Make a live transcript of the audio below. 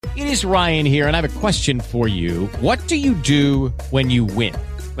It is Ryan here, and I have a question for you. What do you do when you win?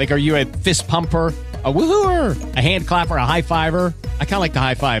 Like, are you a fist pumper, a woohooer, a hand clapper, a high fiver? I kind of like the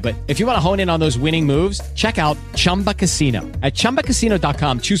high five, but if you want to hone in on those winning moves, check out Chumba Casino. At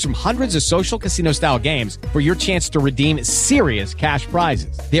ChumbaCasino.com, choose from hundreds of social casino-style games for your chance to redeem serious cash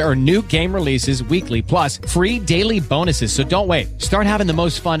prizes. There are new game releases weekly, plus free daily bonuses. So don't wait. Start having the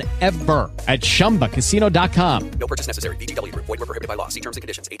most fun ever at ChumbaCasino.com. No purchase necessary. VGW Group. Void where prohibited by law. See terms and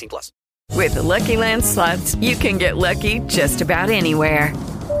conditions. 18+. With the Lucky Land Slots, you can get lucky just about anywhere.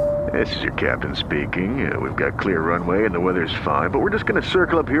 This is your captain speaking. We've got clear runway and the weather's fine, but we're just going to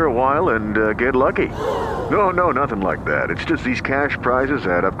circle up here a while and get lucky. No, nothing like that. It's just these cash prizes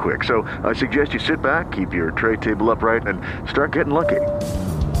add up quick. So I suggest you sit back, keep your tray table upright, and start getting lucky.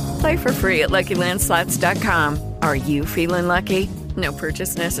 Play for free at LuckyLandSlots.com. Are you feeling lucky? No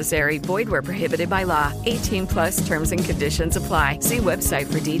purchase necessary. Void where prohibited by law. 18+ terms and conditions apply. See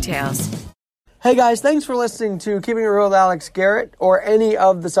website for details. Hey guys, thanks for listening to Keeping It Real with Alex Garrett, or any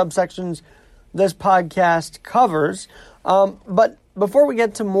of the subsections this podcast covers. But before we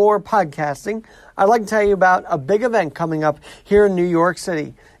get to more podcasting, I'd like to tell you about a big event coming up here in New York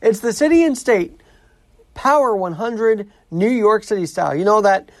City. It's the City and State Power 100 New York City style. You know,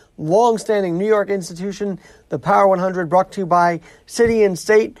 that long-standing New York institution, the Power 100, brought to you by City and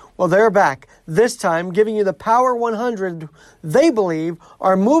State. Well, they're back, this time giving you the Power 100 they believe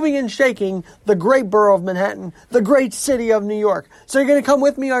are moving and shaking the great borough of Manhattan, the great city of New York. So you're going to come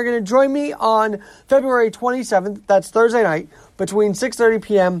with me, are going to join me on February 27th, that's Thursday night, between 6:30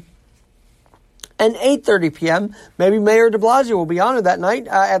 p.m. and 8:30 p.m. Maybe Mayor de Blasio will be honored that night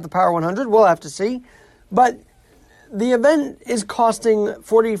at the Power 100. We'll have to see. But the event is costing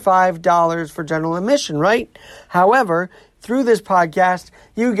 $45 for general admission, right? However, through this podcast,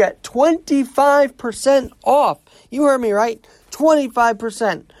 you get 25% off. You heard me right,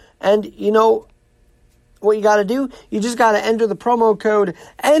 25%. And you know what you got to do? You just got to enter the promo code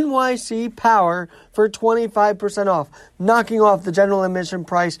NYC Power for 25% off, knocking off the general admission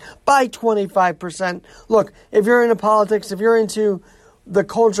price by 25%. Look, if you're into politics, if you're into the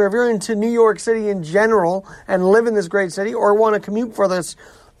culture, if you're into New York City in general and live in this great city, or want to commute for this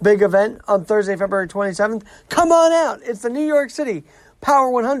big event on Thursday, February 27th, come on out. It's the New York City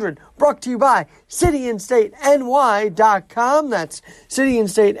Power 100, brought to you by cityandstateny.com. That's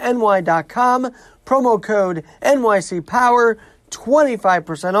cityandstateny.com. Promo code NYC Power,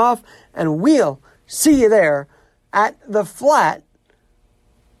 25% off, and we'll see you there at the Flat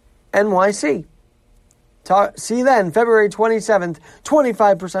NYC. See you then, February 27th,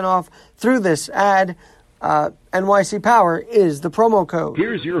 25% off through this ad. NYC Power is the promo code.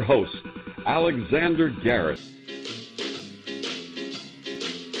 Here's your host, Alexander Garrett.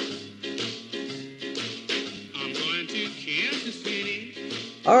 I'm going to Kansas City.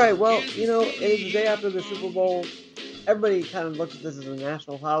 All right, well, you know, it is the day after the Super Bowl. Everybody kind of looks at this as a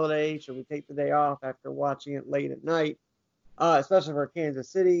national holiday. Should we take the day off after watching it late at night, especially for Kansas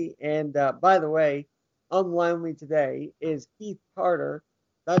City? And by the way, on the line with me today is Keith Carter.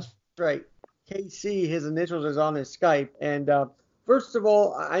 That's right. KC, his initials is on his Skype. And first of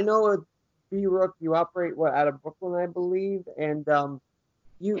all, I know at B-Rook you operate out of Brooklyn, I believe. And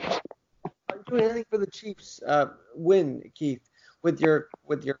you are you doing anything for the Chiefs win, Keith, with your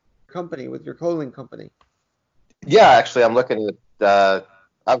company, with your clothing company? Yeah, actually, I'm looking at.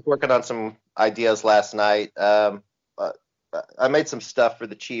 I was working on some ideas last night. I made some stuff for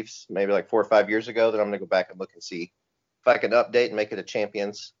the Chiefs maybe like 4 or 5 years ago that I'm going to go back and look and see if I can update and make it a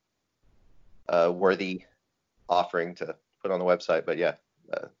champions worthy offering to put on the website. But yeah,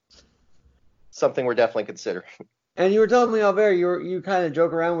 something we're definitely considering. And you were telling me, Albert, you kind of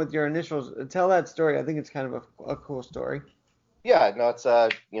joke around with your initials. Tell that story. I think it's kind of a cool story. Yeah, no, it's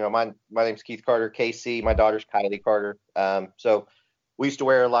my name's Keith Carter, KC. My daughter's Kylie Carter. So we used to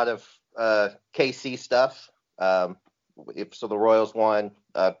wear a lot of KC stuff. So the Royals won,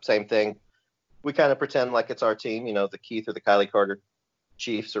 same thing. We kind of pretend like it's our team, the Keith or the Kylie Carter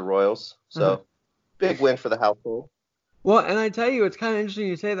Chiefs or Royals. So big win for the household. Well, and I tell you, it's kind of interesting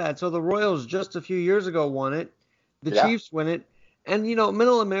you say that. So the Royals just a few years ago won it. The Chiefs win it. And,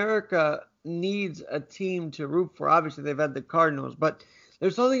 Middle America needs a team to root for. Obviously, they've had the Cardinals. But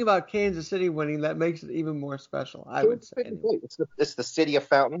there's something about Kansas City winning that makes it even more special, I would say. Anyway. It's the city of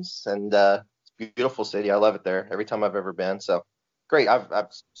fountains, and beautiful city. I love it there every time I've ever been. So great. I'm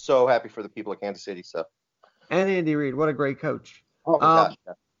so happy for the people of Kansas City. So. And Andy Reid, what a great coach. Oh my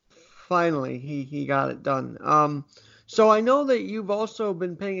gosh. Finally, he got it done. So I know that you've also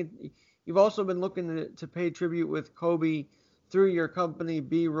been looking to pay tribute with Kobe through your company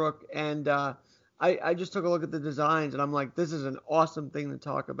B-Rook, and I just took a look at the designs and I'm like, this is an awesome thing to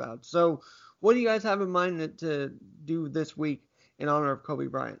talk about. So, what do you guys have in mind to do this week in honor of Kobe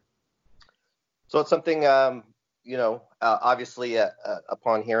Bryant? So it's something, obviously,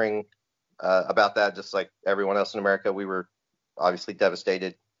 upon hearing about that, just like everyone else in America, we were obviously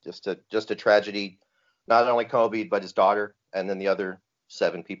devastated. Just a tragedy. Not only Kobe, but his daughter, and then the other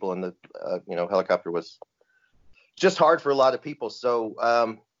 7 people in the helicopter was just hard for a lot of people.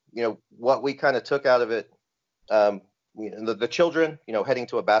 So what we kind of took out of it, the children, heading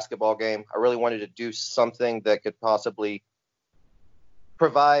to a basketball game. I really wanted to do something that could possibly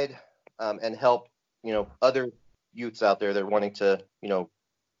provide and help, other youths out there that are wanting to,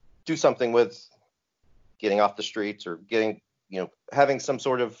 do something with getting off the streets or getting, having some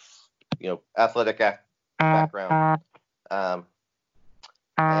sort of, athletic background.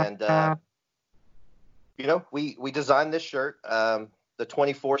 We designed this shirt, the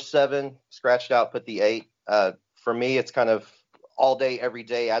 24/7 scratched out, put the 8. For me, it's kind of all day, every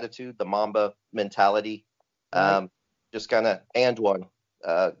day attitude, the Mamba mentality, Right. just kind of and one,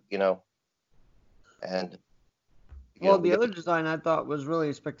 and Well, the other design I thought was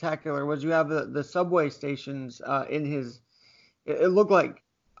really spectacular was you have the subway stations in his. It looked like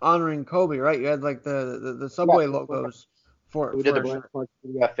honoring Kobe, right? You had like the subway logos for we did the a Bryant shirt. Park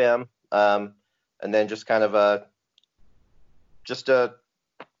FM, and then just kind of a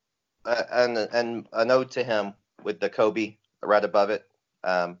and a note to him with the Kobe right above it.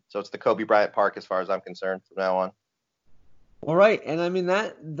 So it's the Kobe Bryant Park as far as I'm concerned from now on. All right, and I mean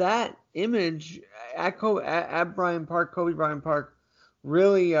that image at Bryant Park, Kobe Bryant Park,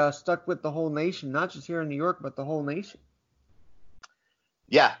 really stuck with the whole nation, not just here in New York, but the whole nation.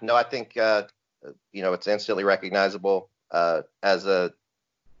 Yeah, no, I think it's instantly recognizable as an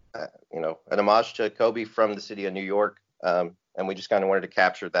homage to Kobe from the city of New York, and we just kind of wanted to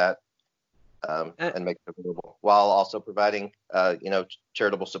capture that and make it available while also providing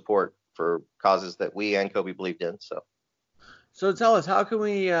charitable support for causes that we and Kobe believed in. So tell us, how can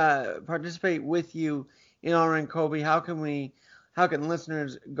we participate with you in honoring Kobe? How can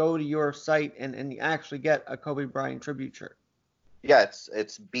listeners go to your site and actually get a Kobe Bryant tribute shirt? Yeah,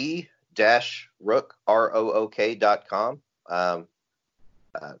 it's B-Rook, ROOK.com. And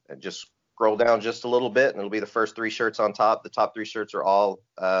just scroll down just a little bit, and it'll be the first 3 shirts on top. The top 3 shirts are all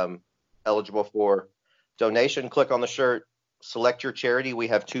eligible for donation. Click on the shirt, select your charity. We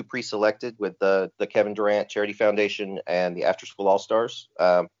have 2 pre-selected with the Kevin Durant Charity Foundation and the After School All-Stars,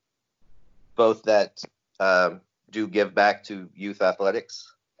 both that do give back to youth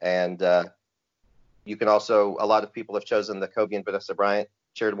athletics. And you can also, a lot of people have chosen the Kobe and Vanessa Bryant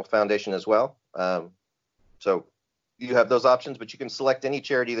Charitable Foundation as well. So you have those options, but you can select any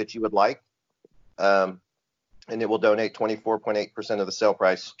charity that you would like, and it will donate 24.8% of the sale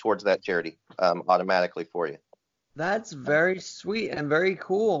price towards that charity automatically for you. That's very sweet and very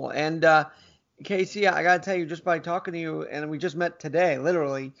cool. And Casey, I gotta tell you, just by talking to you, and we just met today,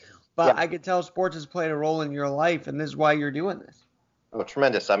 literally, but Yeah. I could tell sports has played a role in your life, and this is why you're doing this. Oh,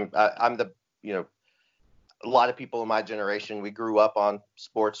 tremendous. I'm the, a lot of people in my generation, we grew up on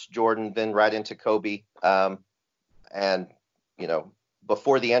sports, Jordan, then right into Kobe. And,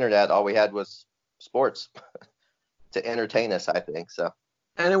 before the internet, all we had was sports to entertain us, I think. So.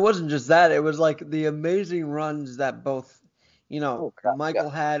 And it wasn't just that; it was like the amazing runs that both,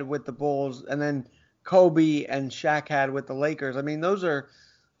 Michael had with the Bulls, and then Kobe and Shaq had with the Lakers. I mean, those are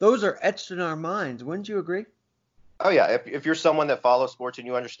etched in our minds. Wouldn't you agree? Oh yeah. If you're someone that follows sports and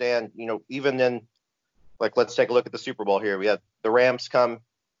you understand, even in, like, let's take a look at the Super Bowl here. We have the Rams come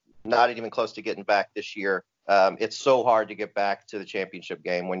not even close to getting back this year. It's so hard to get back to the championship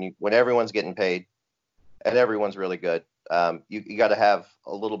game when everyone's getting paid and everyone's really good. You got to have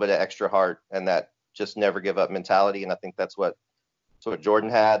a little bit of extra heart and that just never give up mentality. And I think that's what Jordan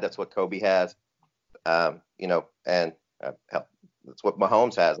had. That's what Kobe has. And that's what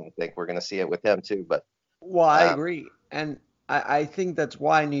Mahomes has. And I think we're going to see it with him too. But Well, I agree, and I think that's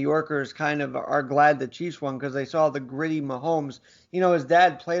why New Yorkers kind of are glad the Chiefs won, because they saw the gritty Mahomes. His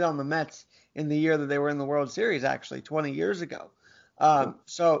dad played on the Mets in the year that they were in the World Series, actually 20 years ago.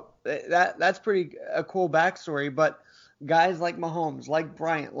 So that's pretty a cool backstory. But guys like Mahomes, like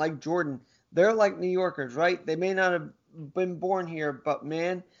Bryant, like Jordan, they're like New Yorkers, right? They may not have been born here, but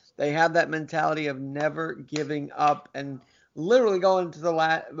man, they have that mentality of never giving up and literally going to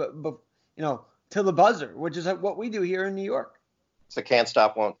to the buzzer, which is what we do here in New York. it's a can't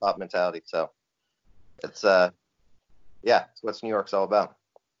stop, won't stop mentality. So it's it's what New York's all about.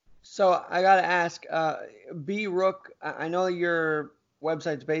 So I got to ask, B-Rook, I know your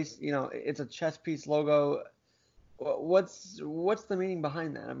website's based, it's a chess piece logo. What's the meaning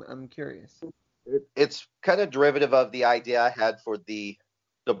behind that? I'm curious. It's kind of derivative of the idea I had for the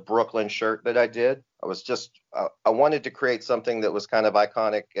Brooklyn shirt that I did. I was just I wanted to create something that was kind of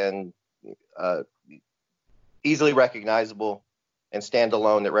iconic and easily recognizable and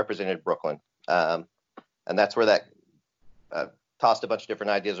standalone that represented Brooklyn. And that's where that tossed a bunch of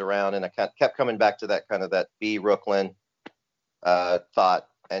different ideas around, and I kept coming back to that kind of that B-Rooklyn thought,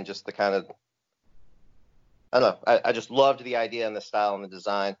 and just the kind of, I don't know, I just loved the idea and the style and the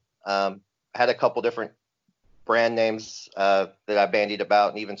design. I had a couple different brand names that I bandied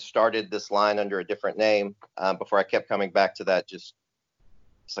about, and even started this line under a different name before I kept coming back to that. It's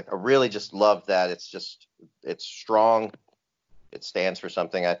like I really just love that. It's strong. It stands for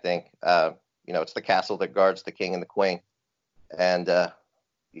something, I think. It's the castle that guards the king and the queen. And, I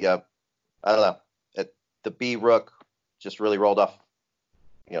don't know. The B-Rook just really rolled off,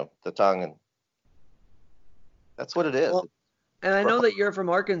 the tongue, and that's what it is. Well, and I know that you're from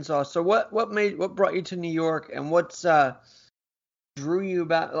Arkansas. So what brought you to New York, and what's drew you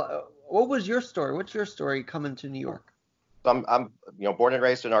about? What was your story? What's your story coming to New York? I'm born and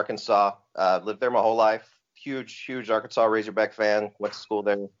raised in Arkansas. Lived there my whole life. Huge Arkansas Razorback fan. Went to school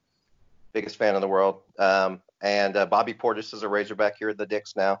there. Biggest fan in the world. And Bobby Portis is a Razorback here at the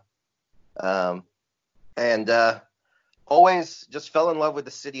Dicks now. And always just fell in love with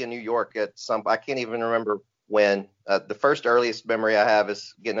the city of New York I can't even remember when. The first earliest memory I have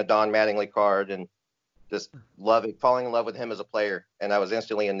is getting a Don Mattingly card and just falling in love with him as a player. And I was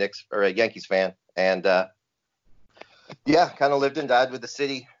instantly a Yankees fan. And kind of lived and died with the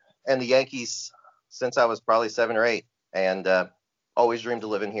city and the Yankees since I was probably 7 or 8, and always dreamed of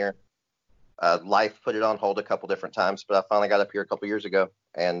living here. Life put it on hold a couple different times, but I finally got up here a couple years ago,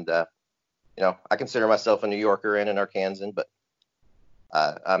 and I consider myself a New Yorker and an Arkansan, but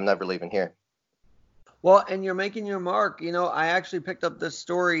I'm never leaving here. Well, and you're making your mark. I actually picked up this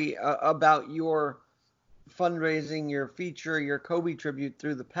story about your fundraising, your feature, your Kobe tribute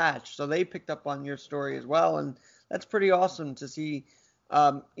through the Patch. So they picked up on your story as well, and that's pretty awesome to see.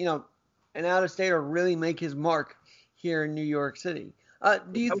 An out-of-stater really make his mark here in New York City.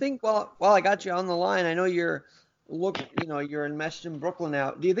 Do you think, while I got you on the line, I know you're enmeshed in Brooklyn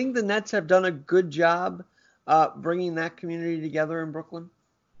now. Do you think the Nets have done a good job bringing that community together in Brooklyn?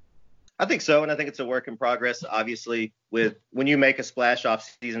 I think so, and I think it's a work in progress. Obviously, when you make a splash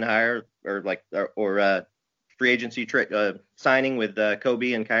off-season hire or free agency signing with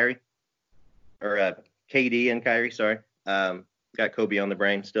Kobe and Kyrie, or KD and Kyrie, sorry, got Kobe on the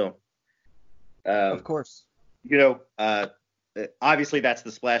brain still. Of course. Obviously that's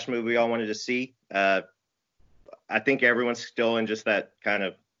the splash move we all wanted to see. I think everyone's still in just that kind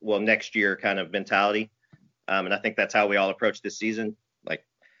of, next year kind of mentality. And I think that's how we all approach this season. Like,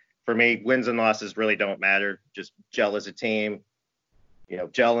 for me, wins and losses really don't matter. Just gel as a team,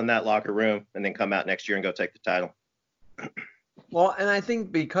 gel in that locker room, and then come out next year and go take the title. Well, and I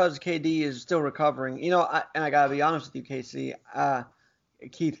think because KD is still recovering, I got to be honest with you,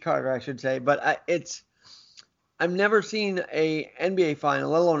 Keith Carter, I should say, but I've never seen a NBA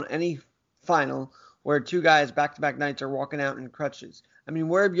final, let alone any final, where two guys back-to-back nights are walking out in crutches. I mean,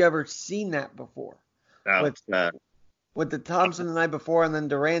 where have you ever seen that before? With the Thompson the night before and then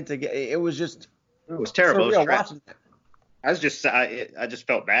Durant again, it was terrible. It was watching that. I just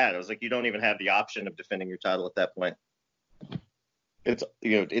felt bad. I was like, you don't even have the option of defending your title at that point.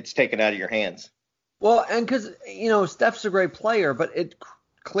 It's taken out of your hands. Well, and because, Steph's a great player, but it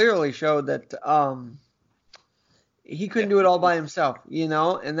clearly showed that he couldn't do it all by himself,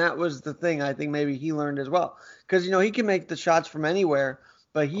 and that was the thing I think maybe he learned as well. Because, he can make the shots from anywhere,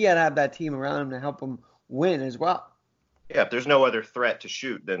 but he had to have that team around him to help him win as well. Yeah, if there's no other threat to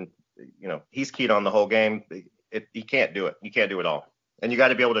shoot, then, he's keyed on the whole game. He can't do it. You can't do it all. And you got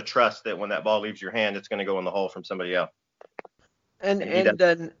to be able to trust that when that ball leaves your hand, it's going to go in the hole from somebody else. And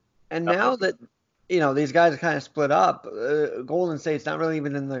now that these guys are kind of split up, Golden State's not really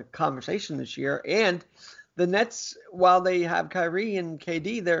even in the conversation this year. And the Nets, while they have Kyrie and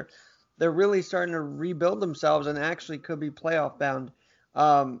KD, they're really starting to rebuild themselves and actually could be playoff bound.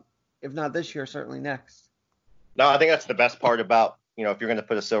 If not this year, certainly next. No, I think that's the best part about, if you're going to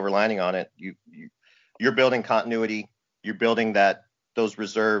put a silver lining on it, you're building continuity. You're building those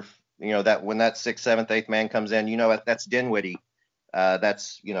reserve, that when that 6th, 7th, 8th man comes in, that's Dinwiddie.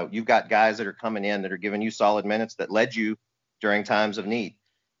 That's, you've got guys that are coming in that are giving you solid minutes that led you during times of need.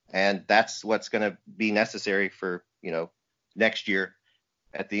 And that's what's going to be necessary for, next year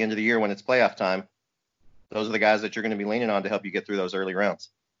at the end of the year when it's playoff time. Those are the guys that you're going to be leaning on to help you get through those early rounds.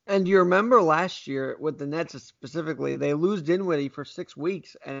 And you remember last year with the Nets specifically, they lose Dinwiddie for 6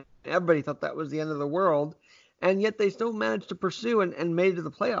 weeks, and everybody thought that was the end of the world. And yet they still managed to pursue and made it to the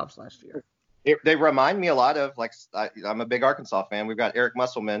playoffs last year. They remind me a lot of, like, I'm a big Arkansas fan. We've got Eric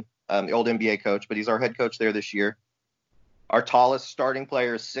Musselman, the old NBA coach, but he's our head coach there this year. Our tallest starting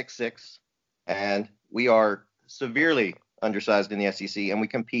player is 6'6", and we are severely undersized in the SEC, and we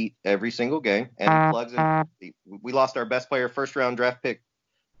compete every single game. And plugs in. We lost our best player, first round draft pick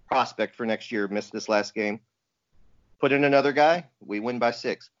prospect for next year, missed this last game. Put in another guy, we win by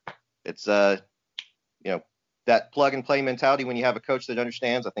 6. It's that plug and play mentality when you have a coach that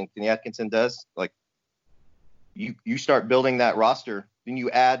understands. I think Kenny Atkinson does. Like, you start building that roster, then you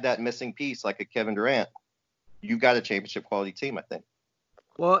add that missing piece like a Kevin Durant. You've got a championship quality team, I think.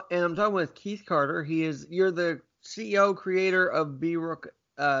 Well, and I'm talking with Keith Carter. You're the CEO, creator of B-Rook,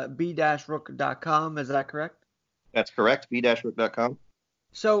 b-rook.com. Is that correct? That's correct. b-rook.com.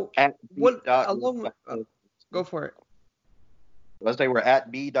 So go for it. Wednesday, we're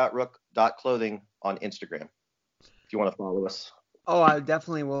at b.rook.clothing on Instagram, if you want to follow us. Oh, I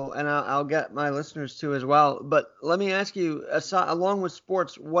definitely will, and I'll get my listeners to as well. But let me ask you, along with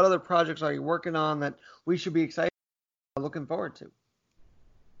sports, what other projects are you working on that we should be excited about, looking forward to?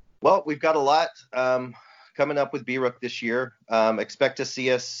 Well, we've got a lot coming up with B-Rook this year. Expect to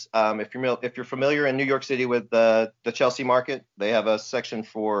see us, if you're familiar in New York City with the Chelsea Market, they have a section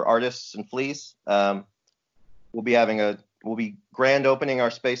for artists and fleas. We'll be grand opening our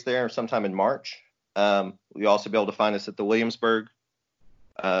space there sometime in March. You'll also be able to find us at the Williamsburg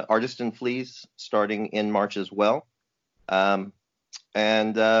Artist and Fleas starting in March as well. You'll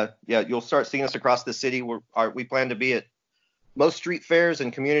start seeing us across the city. We plan to be at most street fairs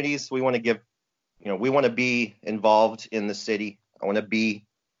and communities. We want to be involved in the city. I want to be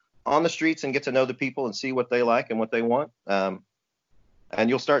on the streets and get to know the people and see what they like and what they want. And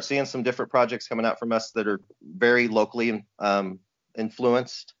you'll start seeing some different projects coming out from us that are very locally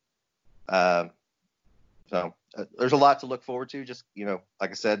influenced. So there's a lot to look forward to. Just,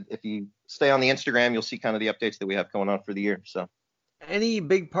 like I said, if you stay on the Instagram, you'll see kind of the updates that we have going on for the year. So, any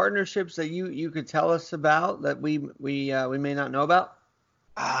big partnerships that you could tell us about that we may not know about?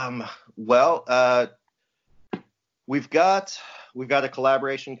 We've got a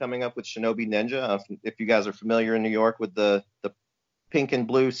collaboration coming up with Shinobi Ninja. If you guys are familiar in New York with the pink and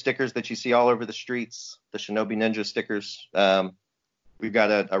blue stickers that you see all over the streets, the Shinobi Ninja stickers. We've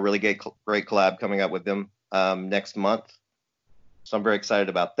got a really great collab coming up with them next month. So I'm very excited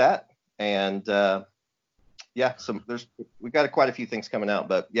about that. And we've got quite a few things coming out,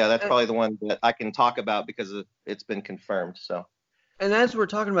 but yeah, that's probably the one that I can talk about because it's been confirmed. So. And as we're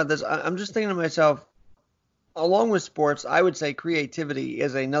talking about this, I'm just thinking to myself, along with sports, I would say creativity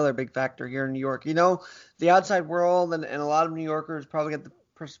is another big factor here in New York. The outside world and a lot of New Yorkers probably get the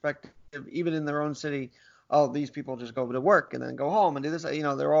perspective, even in their own city, oh, these people just go to work and then go home and do this.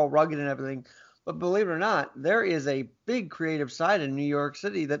 They're all rugged and everything. But believe it or not, there is a big creative side in New York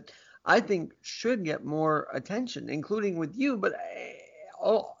City that I think should get more attention, including with you, but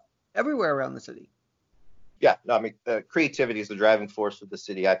everywhere around the city. Yeah, no, I mean, creativity is the driving force of the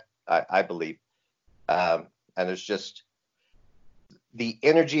city, I believe. And there's just the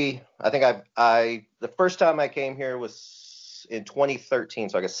energy. I think the first time I came here was in 2013,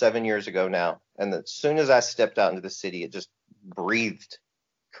 so I guess 7 years ago now. And as soon as I stepped out into the city, it just breathed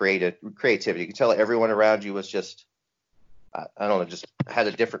creativity. You could tell everyone around you was just, I don't know, just had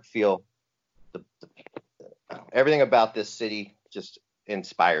a different feel. Everything about this city just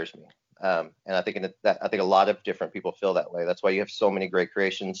inspires me. And I think a lot of different people feel that way. That's why you have so many great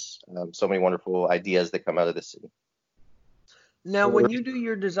creations, so many wonderful ideas that come out of this city. Now, when you do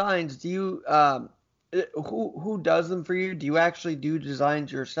your designs, do you who does them for you? Do you actually do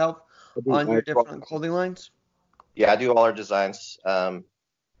designs yourself on your different clothing lines? Yeah, I do all our designs.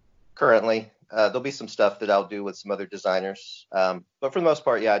 Currently, there'll be some stuff that I'll do with some other designers, but for the most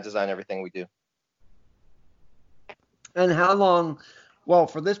part, yeah, I design everything we do. And how long? Well,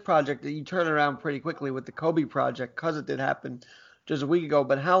 for this project, you turn around pretty quickly with the Kobe project because it did happen just a week ago.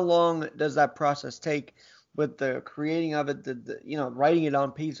 But how long does that process take with the creating of it, writing it on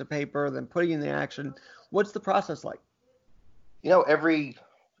a piece of paper, then putting it in the action? What's the process like? Every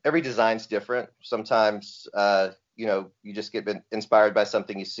design's different. Sometimes, you just get inspired by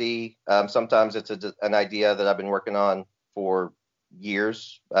something you see. Sometimes it's an idea that I've been working on for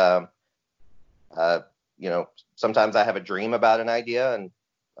years. Sometimes I have a dream about an idea and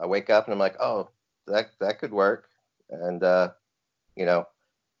I wake up and I'm like, oh, that could work. And,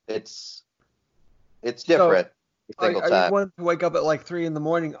 it's different. So, are you wanting to wake up at like 3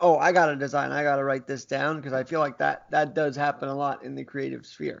 a.m? Oh, I got a design. I got to write this down, because I feel like that does happen a lot in the creative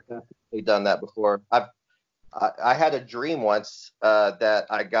sphere. I've done that before. I had a dream once that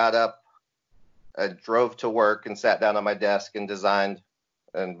I got up, I drove to work and sat down on my desk and designed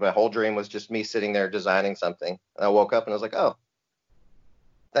And my whole dream was just me sitting there designing something. And I woke up and I was like, oh,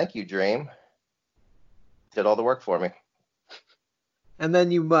 thank you, dream. Did all the work for me. And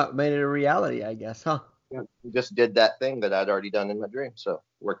then you made it a reality, I guess, huh? Yeah. We just did that thing that I'd already done in my dream. So it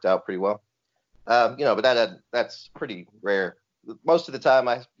worked out pretty well. But that's pretty rare. Most of the time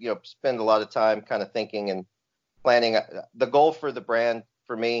I, spend a lot of time kind of thinking and planning. The goal for the brand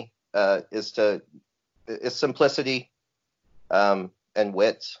for me is simplicity and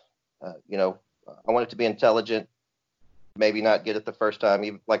wit. I want it to be intelligent, maybe not get it the first time.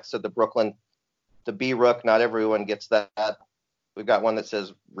 Even like I said, the B-Rook, not everyone gets that. We've got one that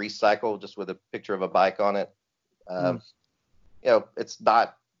says recycle, just with a picture of a bike on it. It's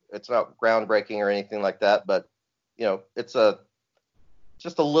not groundbreaking or anything like that, but it's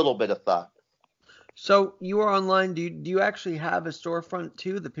just a little bit of thought. So you are online. Do you actually have a storefront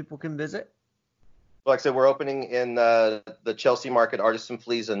too that people can visit? Like I said, we're opening in the Chelsea Market Artisan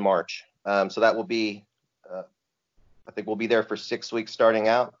Fleas in March. So that will be, I think we'll be there for 6 weeks starting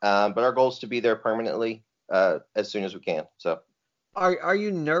out. But our goal is to be there permanently as soon as we can. So. Are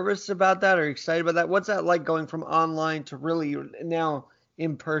you nervous about that or excited about that? What's that like going from online to really now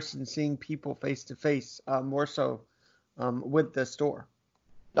in person, seeing people face to face, more so with the store?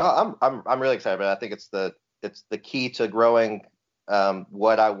 No, I'm really excited about it. I think it's the key to growing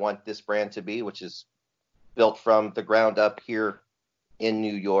what I want this brand to be, which is built from the ground up here in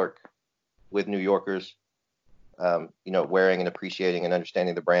New York with New Yorkers, wearing and appreciating and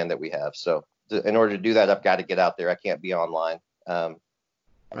understanding the brand that we have. So in order to do that, I've got to get out there. I can't be online. Right.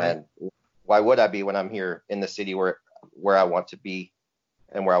 And why would I be when I'm here in the city where I want to be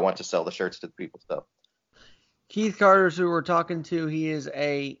and where I want to sell the shirts to the people? So Keith Carter's who we're talking to. He is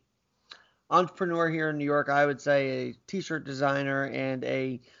a entrepreneur here in New York. I would say a t-shirt designer and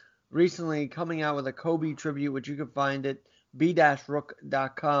a recently coming out with a Kobe tribute, which you can find at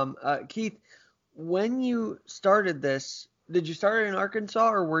b-rook.com. Keith, when you started this, did you start it in Arkansas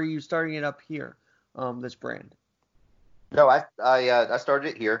or were you starting it up here, this brand? No, I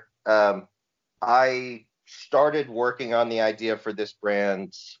started it here. I started working on the idea for this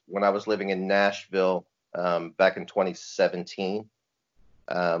brand when I was living in Nashville back in 2017.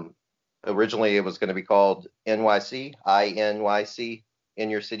 Originally, it was going to be called NYC, INYC, In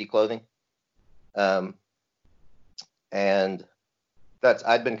Your City Clothing. And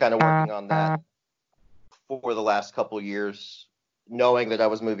I'd been kind of working on that for the last couple of years, knowing that I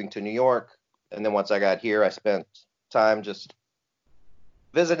was moving to New York. And then once I got here, I spent time just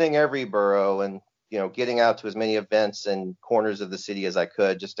visiting every borough and getting out to as many events and corners of the city as I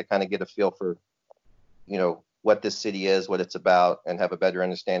could, just to kind of get a feel for what this city is, what it's about, and have a better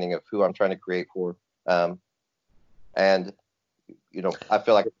understanding of who I'm trying to create for. And I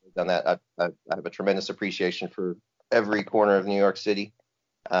feel like I've done that. I have a tremendous appreciation for every corner of New York City,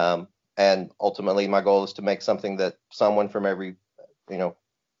 and ultimately my goal is to make something that someone from every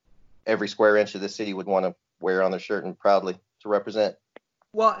square inch of the city would want to wear on their shirt and proudly to represent.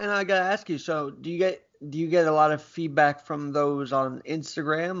 Well, and I gotta ask you, so do you get a lot of feedback from those on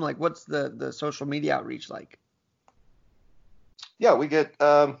Instagram? Like, what's the social media outreach like? Yeah, we get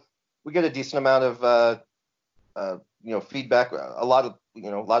a decent amount of feedback. A lot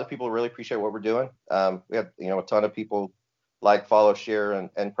of people really appreciate what we're doing. We have a ton of people like, follow, share,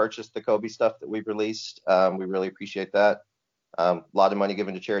 and purchase the Kobe stuff that we've released. We really appreciate that. A lot of money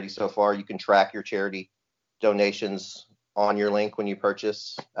given to charity so far. You can track your charity donations on your link when you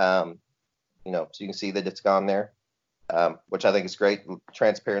purchase, so you can see that it's gone there, which I think is great.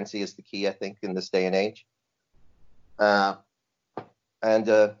 Transparency is the key, I think, in this day and age.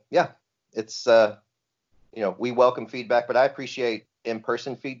 It's we welcome feedback, but I appreciate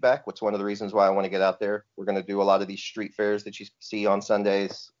in-person feedback, which is one of the reasons why I want to get out there. We're going to do a lot of these street fairs that you see on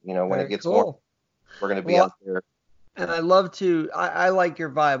Sundays. When Very it gets cool. warm, we're going to be out there. And I love to, I like your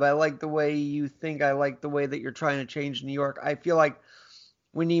vibe. I like the way you think. I like the way that you're trying to change New York. I feel like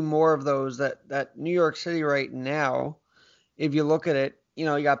we need more of those. That New York City right now, if you look at it, you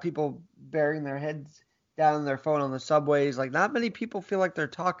got people burying their heads down on their phone on the subways. Like, not many people feel like they're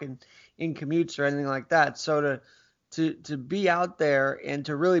talking in commutes or anything like that. So to be out there and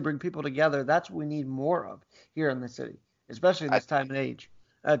to really bring people together, that's what we need more of here in the city, especially in this time and age,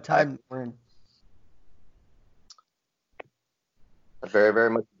 we're in. I very, very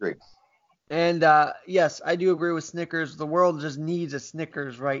much agree. And yes, I do agree with Snickers. The world just needs a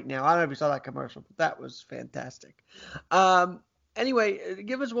Snickers right now. I don't know if you saw that commercial, but that was fantastic. Anyway,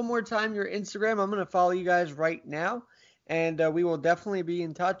 give us one more time your Instagram. I'm going to follow you guys right now, and we will definitely be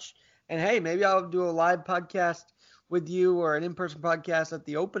in touch. And hey, maybe I'll do a live podcast with you or an in-person podcast at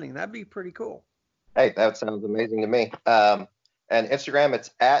the opening. That'd be pretty cool. Hey, that sounds amazing to me. And Instagram,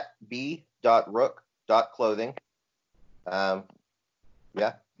 it's at b.rook.clothing. Yeah,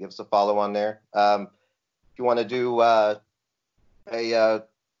 give us a follow on there. If you want to do a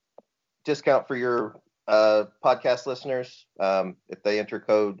discount for your podcast listeners, if they enter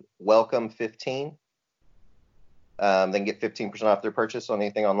code WELCOME15, they can get 15% off their purchase on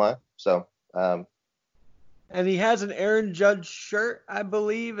anything online. So, and he has an Aaron Judge shirt, I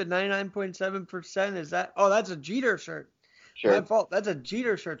believe, at 99.7%. Is that? Oh, that's a Jeter shirt. sure. My fault. That's a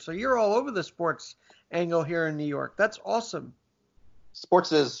Jeter shirt. So you're all over the sports angle here in New York. That's awesome.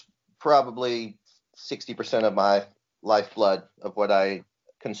 Sports is probably 60% of my lifeblood of what I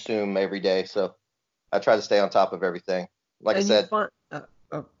consume every day. So I try to stay on top of everything. Like I said,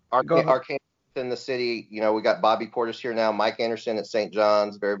 our campus in the city, you know, we got Bobby Portis here now, Mike Anderson at St.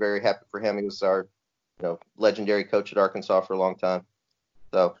 John's. Very, very happy for him. He was our, legendary coach at Arkansas for a long time.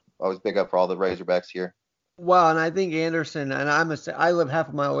 So always big up for all the Razorbacks here. Well, and I think Anderson, and I live half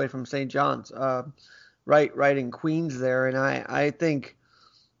a mile away from St. John's, right in Queens there, and I think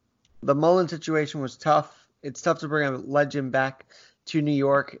the Mullen situation was tough. It's tough to bring a legend back to New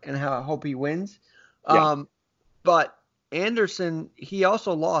York, and I hope he wins. Yeah. But Anderson, he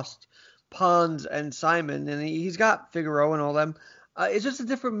also lost Pons and Simon, and he's got Figueroa and all them. It's just a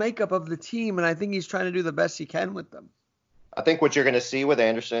different makeup of the team, and I think he's trying to do the best he can with them. I think what you're going to see with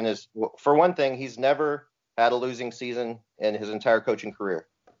Anderson is, for one thing, he's never had a losing season in his entire coaching career.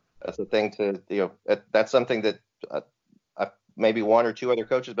 That's the thing that's something that maybe one or two other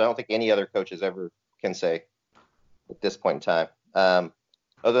coaches, but I don't think any other coaches ever can say at this point in time,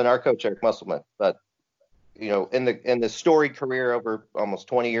 other than our coach, Eric Musselman. But, in the storied career over almost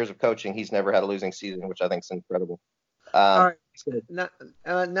 20 years of coaching, he's never had a losing season, which I think is incredible. All right. Now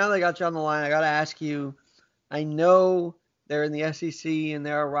that I got you on the line, I got to ask you, I know they're in the SEC and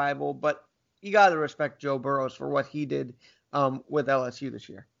they're a rival, but you got to respect Joe Burrows for what he did with LSU this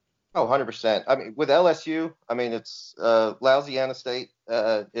year. Oh, 100%. I mean, with LSU, it's Louisiana State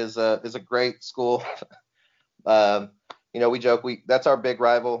is a great school. We joke that's our big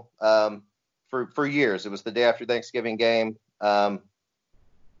rival for years. It was the day after Thanksgiving game. In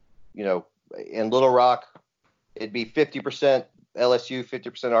Little Rock, it'd be 50% LSU,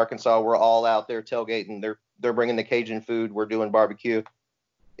 50% Arkansas. We're all out there tailgating. They're bringing the Cajun food. We're doing barbecue.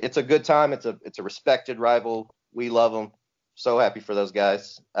 It's a good time. It's a respected rival. We love them. So happy for those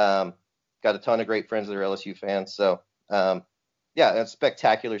guys. Got a ton of great friends that are LSU fans. So, it's a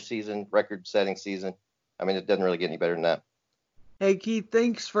spectacular season, record-setting season. It doesn't really get any better than that. Hey, Keith,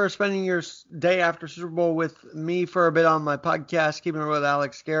 thanks for spending your day after Super Bowl with me for a bit on my podcast, Keeping It Real with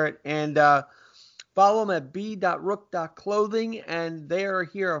Alex Garrett. And follow them at b.rook.clothing, and they are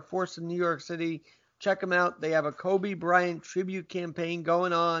here, a force in New York City. Check them out. They have a Kobe Bryant tribute campaign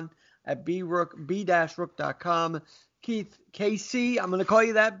going on at b-rook.com. Keith, KC, I'm going to call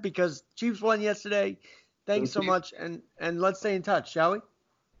you that because Chiefs won yesterday. Thanks so much, and let's stay in touch, shall we?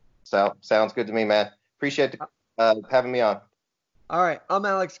 Sounds good to me, man. Appreciate having me on. All right, I'm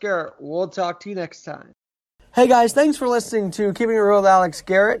Alex Garrett. We'll talk to you next time. Hey, guys, thanks for listening to Keeping It Real with Alex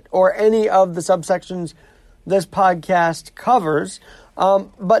Garrett or any of the subsections this podcast covers.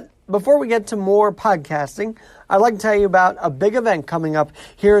 But before we get to more podcasting, I'd like to tell you about a big event coming up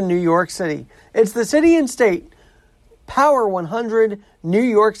here in New York City. It's the City and State Power 100 New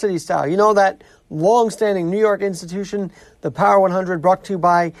York City style. You know that long-standing New York institution, the Power 100, brought to you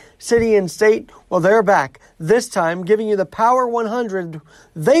by City and State? Well, they're back, this time giving you the Power 100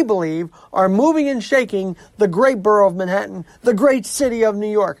 they believe are moving and shaking the great borough of Manhattan, the great city of New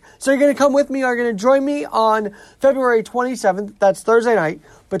York. So you're going to come with me, are going to join me on February 27th, that's Thursday night,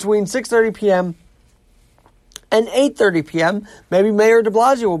 between 6:30 p.m. and 8:30 p.m. Maybe Mayor de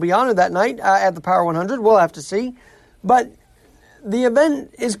Blasio will be honored that night at the Power 100. We'll have to see. But the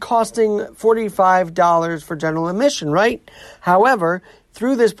event is costing $45 for general admission, right? However,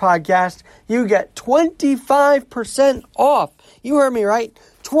 through this podcast, you get 25% off. You heard me right,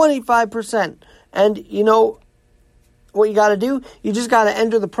 25%. And you know what you got to do? You just got to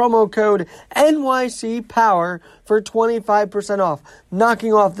enter the promo code NYCPOWER for 25% off,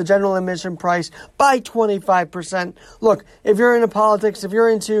 knocking off the general admission price by 25%. Look, if you're into politics, if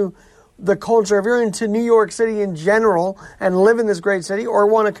you're into the culture, if you're into New York City in general and live in this great city or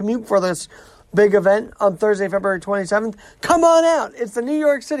want to commute for this big event on Thursday, February 27th, come on out. It's the New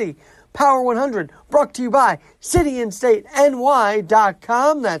York City Power 100, brought to you by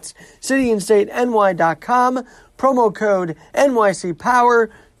cityandstateny.com. That's cityandstateny.com. Promo code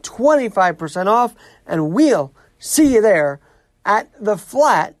NYCPOWER, 25% off, and we'll see you there at the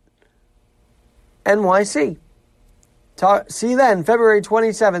Flat NYC. See you then, February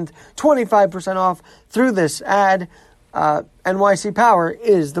 27th, 25% off through this ad. NYC Power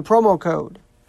is the promo code.